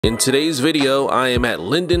In today's video, I am at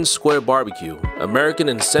Linden Square BBQ, American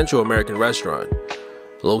and Central American restaurant,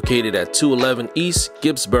 located at 211 East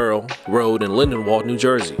Gibbsboro Road in Lindenwold, New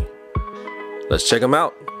Jersey. Let's check them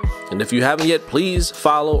out. And if you haven't yet, please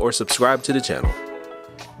follow or subscribe to the channel.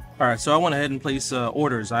 All right, so I went ahead and placed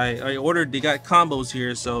orders. I ordered, they got combos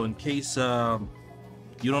here, so in case you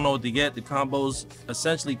don't know what to get, the combos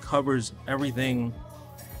essentially covers everything.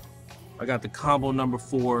 I got the combo number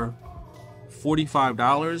 4.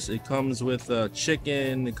 $45. It comes with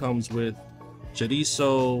chicken, it comes with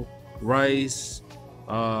chorizo, rice,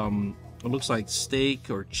 it looks like steak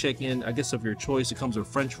or chicken, I guess of your choice. It comes with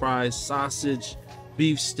french fries, sausage,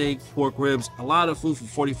 beef steak, pork ribs, a lot of food for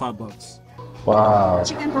 45 bucks. Wow.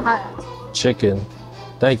 Chicken for hot. Chicken.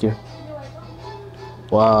 Thank you.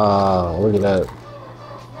 Wow, look at that.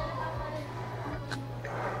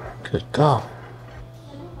 Good God.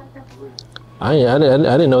 I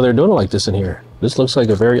didn't know they're doing it like this in here. This looks like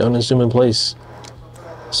a very unassuming place.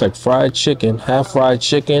 It's like fried chicken, half fried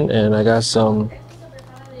chicken, and I got some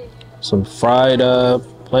fried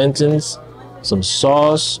plantains, some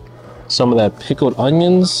sauce, some of that pickled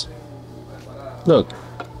onions. Look,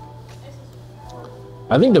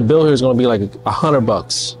 I think the bill here is gonna be like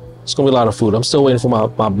 $100. It's gonna be a lot of food. I'm still waiting for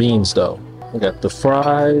my beans though. I got the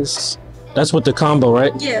fries. That's with the combo,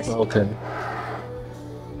 right? Yes. Okay.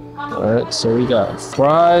 All right, so we got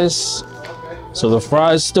fries. So the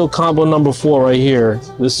fries still combo number 4 right here.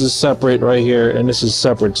 This is separate right here, and this is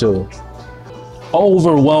separate too.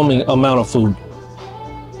 Overwhelming amount of food.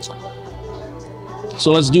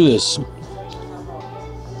 So let's do this.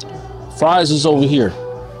 Fries is over here.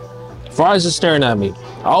 Fries is staring at me.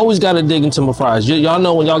 I always gotta dig into my fries. Y'all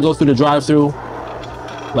know when y'all go through the drive-thru,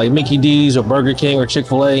 like Mickey D's or Burger King or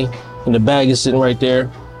Chick-fil-A, and the bag is sitting right there.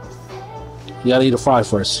 You gotta eat a fry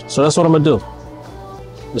first. So that's what I'm gonna do.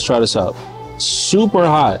 Let's try this out. Super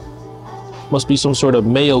hot. Must be some sort of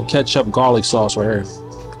mayo, ketchup, garlic sauce right here.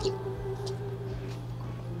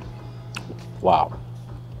 Wow.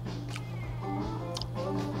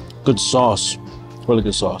 Good sauce. Really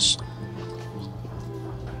good sauce.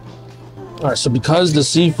 All right, so because the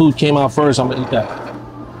seafood came out first, I'm gonna eat that.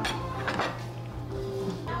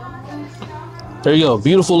 There you go.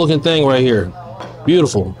 Beautiful looking thing right here.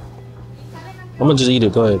 Beautiful. I'm gonna just eat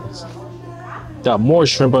it, go ahead. Got more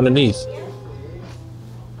shrimp underneath.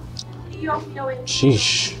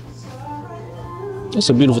 Sheesh. It's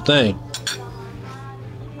a beautiful thing.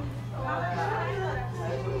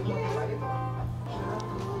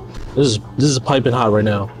 This is piping hot right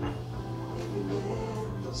now.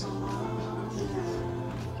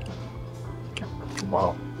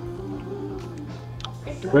 Wow.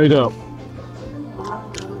 There you go.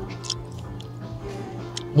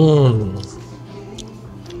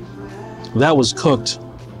 That was cooked.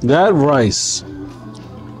 That rice.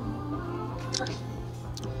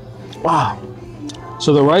 Wow.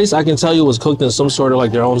 So the rice, I can tell you, was cooked in some sort of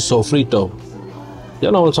like their own sofrito.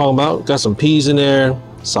 Y'all know what I'm talking about. Got some peas in there,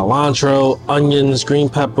 cilantro, onions, green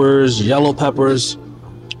peppers, yellow peppers.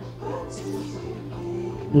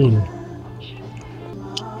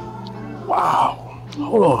 Wow.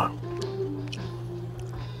 Hold on.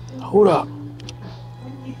 Hold up.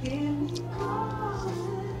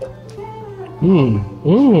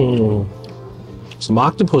 Some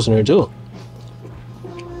octopus in here too.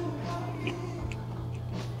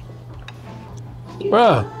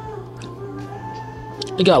 Bruh.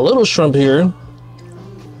 You got little shrimp here.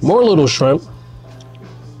 More little shrimp.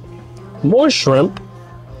 More shrimp.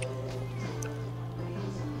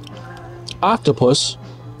 Octopus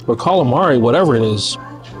or calamari, whatever it is.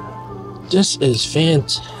 This is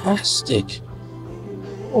fantastic.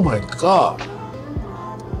 Oh my God.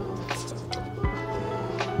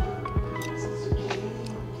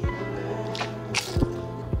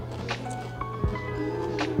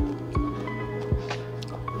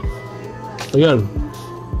 Again,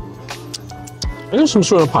 I guess some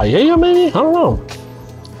sort of paella maybe? I don't know.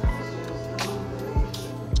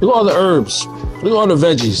 Look at all the herbs. Look at all the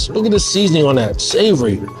veggies. Look at the seasoning on that.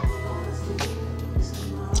 Savory.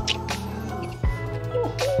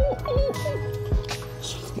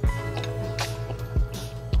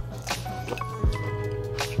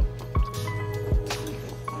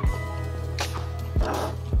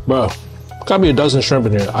 Bro, gotta be a dozen shrimp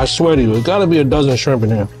in here. I swear to you, it gotta be a dozen shrimp in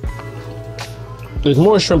here. There's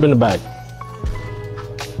more shrimp in the bag.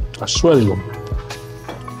 I swear to you.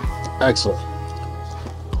 Excellent.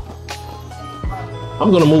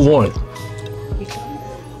 I'm gonna move on.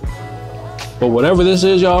 But whatever this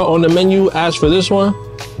is, y'all, on the menu, ask for this one.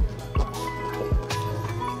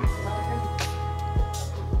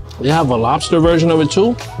 They have a lobster version of it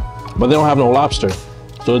too, but they don't have no lobster.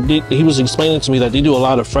 So he was explaining to me that they do a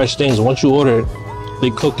lot of fresh things. Once you order it,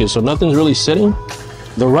 they cook it. So nothing's really sitting.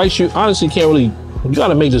 The rice, you honestly can't really, you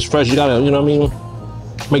gotta make this fresh. You gotta, you know what I mean?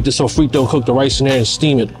 Make this sofrito, cook the rice in there and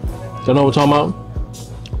steam it. You know what I'm talking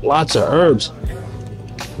about? Lots of herbs.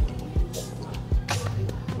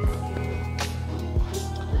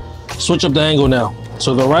 Switch up the angle now.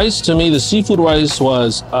 So the rice, to me, the seafood rice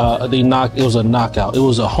was, it was a knockout. It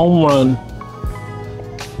was a home run.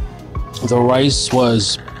 The rice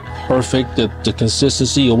was perfect. The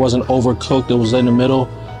consistency, it wasn't overcooked. It was in the middle.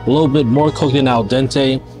 A little bit more cooked than al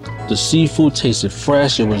dente. The seafood tasted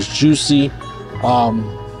fresh. It was juicy.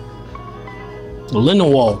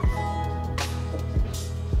 Linden wall.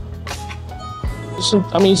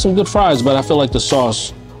 Some good fries, but I feel like the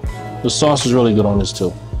sauce is really good on this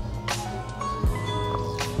too.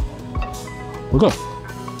 Okay.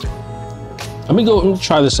 Let me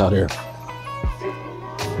try this out here.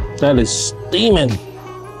 That is steaming.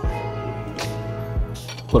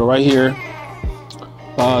 Put it right here.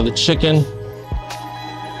 The chicken.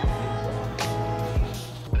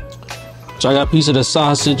 So I got a piece of the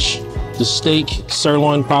sausage, the steak,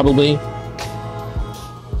 sirloin probably.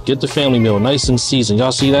 Get the family meal, nice and seasoned.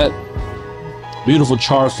 Y'all see that? Beautiful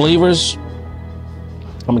char flavors.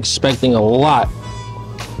 I'm expecting a lot.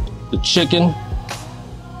 The chicken.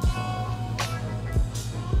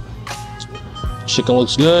 Chicken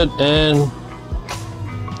looks good, and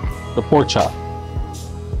the pork chop.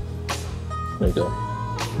 There you go.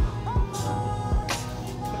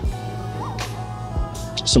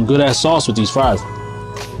 Some good ass sauce with these fries.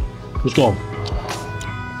 Let's go.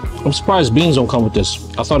 I'm surprised beans don't come with this.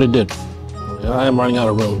 I thought it did. I am running out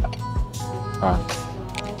of room. All right.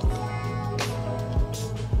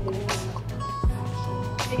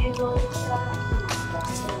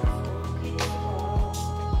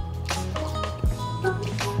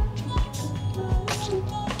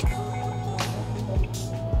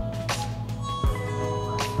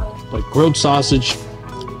 Like grilled sausage,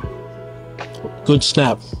 good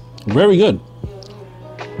snap, very good.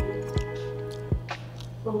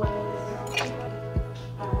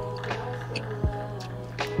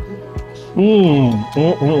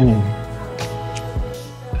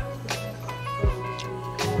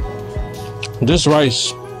 This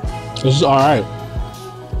rice, this is all right,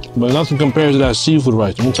 but nothing compares to that seafood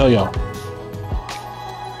rice, let me tell y'all.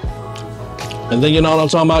 And then you know what I'm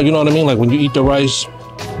talking about, you know what I mean? Like when you eat the rice,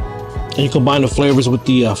 and you combine the flavors with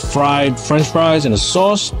the fried French fries and the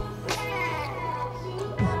sauce.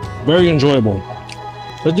 Very enjoyable.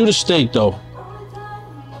 Let's do the steak though.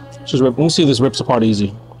 Just rip. Let me see if this rips apart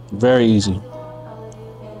easy. Very easy.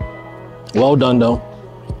 Well done though.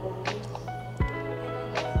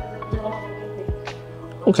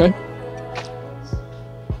 Okay.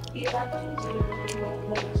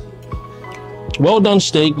 Well done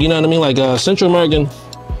steak, you know what I mean? Like Central American.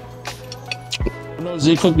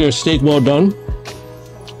 They cook their steak well done.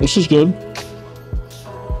 This is good.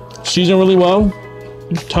 Seasoned really well.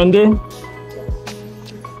 Tender.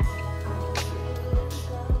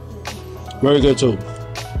 Very good too.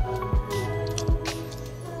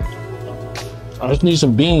 I just need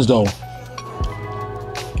some beans though.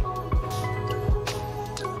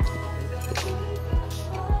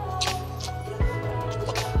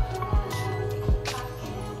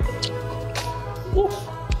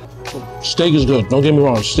 Steak is good. Don't get me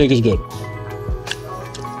wrong. Steak is good.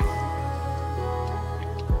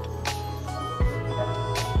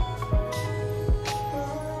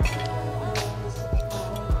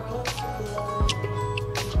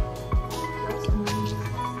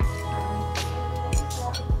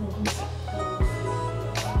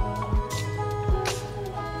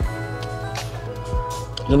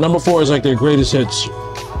 The number 4 is like their greatest hits.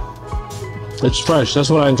 It's fresh. That's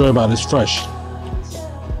what I enjoy about it. It's fresh.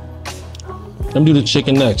 Let me do the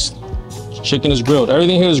chicken next. Chicken is grilled.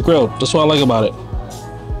 Everything here is grilled. That's what I like about it.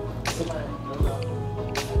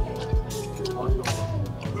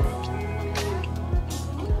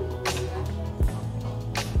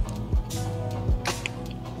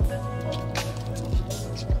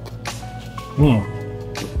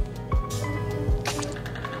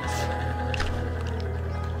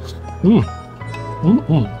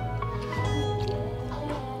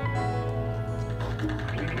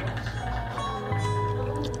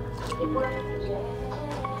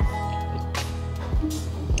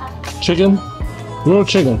 Chicken, real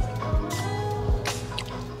chicken.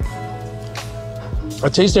 I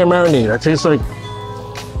taste their marinade. I taste like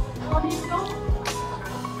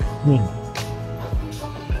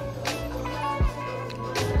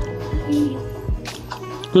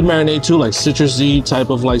good marinade too, like citrusy type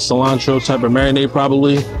of like cilantro type of marinade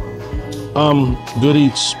probably. Good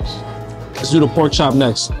eats. Let's do the pork chop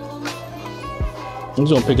next. I'm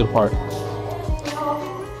just gonna pick it apart.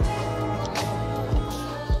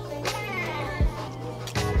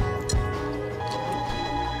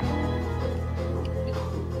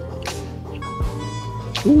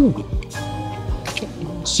 Ooh.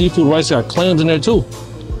 Seafood rice got clams in there too.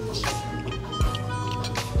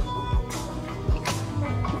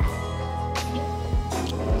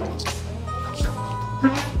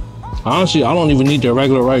 Honestly, I don't even need their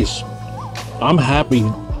regular rice. I'm happy.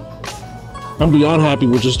 I'm beyond happy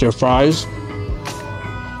with just their fries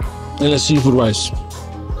and the seafood rice.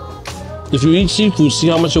 If you eat seafood, see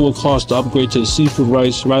how much it will cost to upgrade to the seafood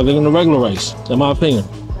rice rather than the regular rice, in my opinion.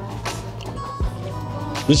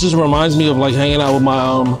 This just reminds me of like hanging out with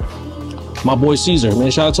my boy Caesar.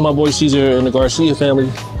 Man, shout out to my boy Caesar and the Garcia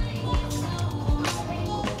family.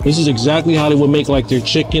 This is exactly how they would make like their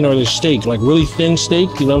chicken or their steak, like really thin steak,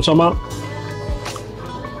 you know what I'm talking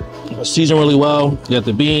about? Season really well, you got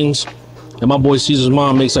the beans, and my boy Caesar's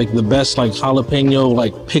mom makes like the best like jalapeno,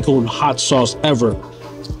 like pickled hot sauce ever.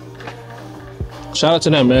 Shout out to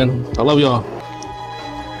them, man. I love y'all.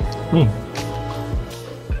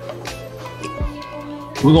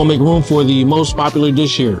 We're gonna make room for the most popular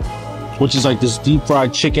dish here, which is like this deep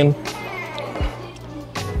fried chicken.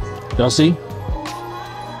 Y'all see?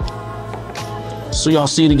 So y'all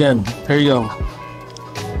see it again. Here you go.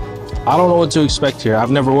 I don't know what to expect here.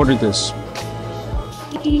 I've never ordered this.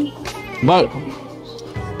 But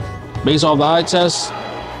based off the eye test,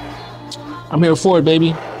 I'm here for it,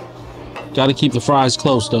 baby. Gotta keep the fries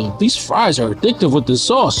close though. These fries are addictive with this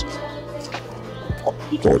sauce.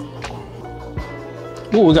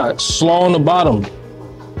 Ooh, we got slaw on the bottom.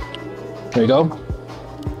 There you go.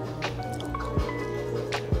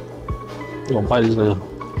 We're gonna bite these little.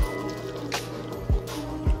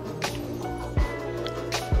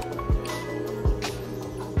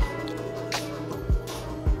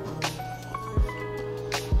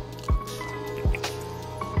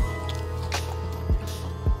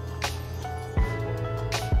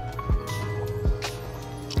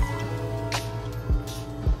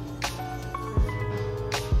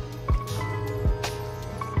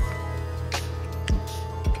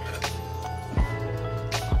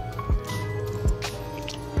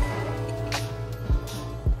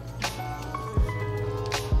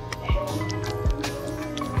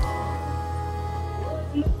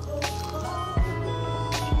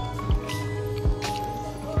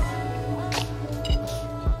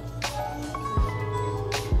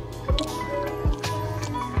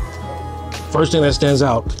 First thing that stands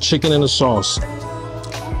out, chicken in the sauce.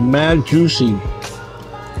 Mad juicy.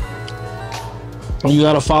 And you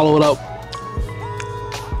gotta follow it up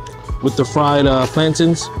with the fried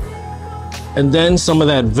plantains. And then some of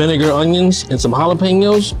that vinegar onions and some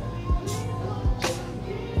jalapenos.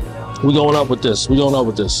 We going up with this. We going up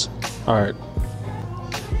with this. All right.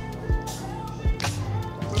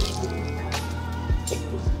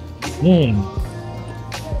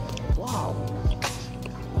 Wow.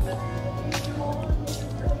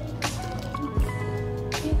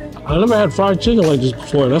 I never had fried chicken like this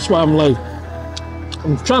before. That's why I'm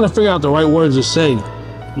trying to figure out the right words to say.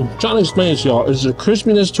 I'm trying to explain it to y'all. There's a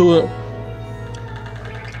crispiness to it.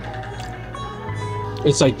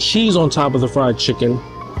 It's like cheese on top of the fried chicken.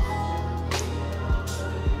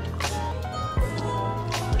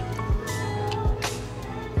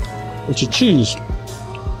 It's a cheese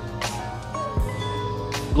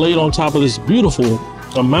laid on top of this beautiful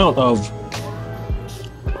amount of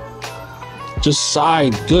just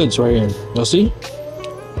side goods right here. Y'all see?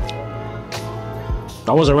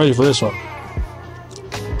 I wasn't ready for this one.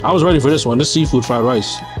 I was ready for this one. This seafood fried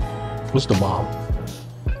rice. What's the bomb?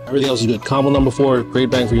 Everything else is good. Combo number 4,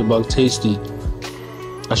 great bang for your buck, tasty.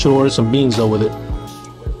 I should order some beans though with it.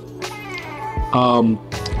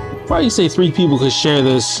 Probably say 3 people could share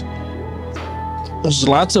this. There's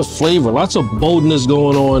lots of flavor, lots of boldness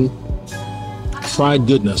going on. Fried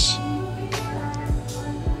goodness.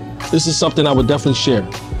 This is something I would definitely share.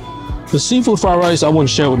 The seafood fried rice I wouldn't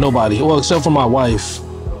share with nobody, well, except for my wife,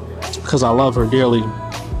 because I love her dearly.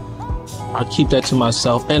 I keep that to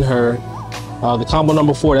myself and her. The combo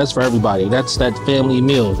number 4, that's for everybody. That's that family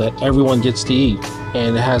meal that everyone gets to eat,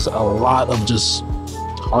 and it has a lot of just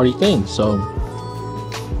hearty things. So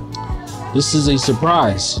this is a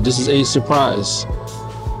surprise. This is a surprise.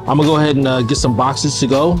 I'm gonna go ahead and get some boxes to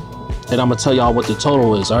go, and I'm gonna tell y'all what the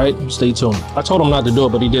total is. All right, stay tuned. I told him not to do it,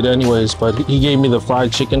 but he did it anyways. But he gave me the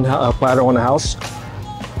fried chicken platter on the house,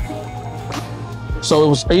 so it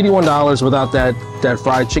was $81 without that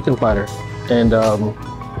fried chicken platter, and it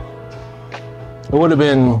would have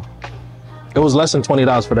been It was less than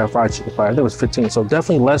 $20 for that fried chicken fire. I think it was 15. So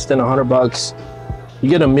definitely less than $100. You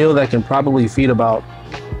get a meal that can probably feed about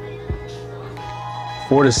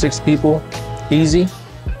 4 to 6 people. Easy,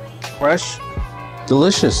 fresh,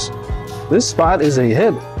 delicious. This spot is a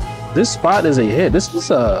hit. This spot is a hit. This is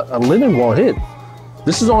a Linden hit.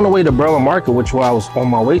 This is on the way to Berlin Market, which I was on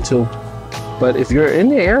my way to. But if you're in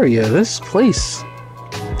the area, this place,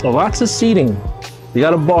 lots of seating. You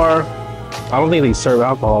got a bar. I don't think they serve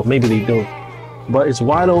alcohol. Maybe they do. But it's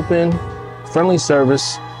wide open, friendly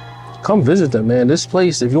service. Come visit them, man. This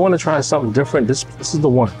place, if you want to try something different, this is the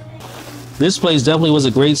one. This place definitely was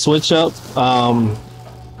a great switch up.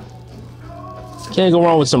 Can't go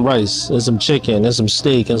wrong with some rice and some chicken and some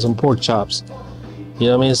steak and some pork chops. You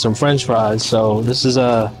know what I mean? Some French fries. So this is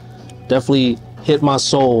definitely hit my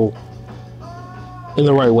soul in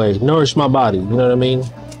the right way. Nourish my body. You know what I mean?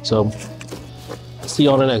 So see you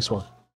on the next one.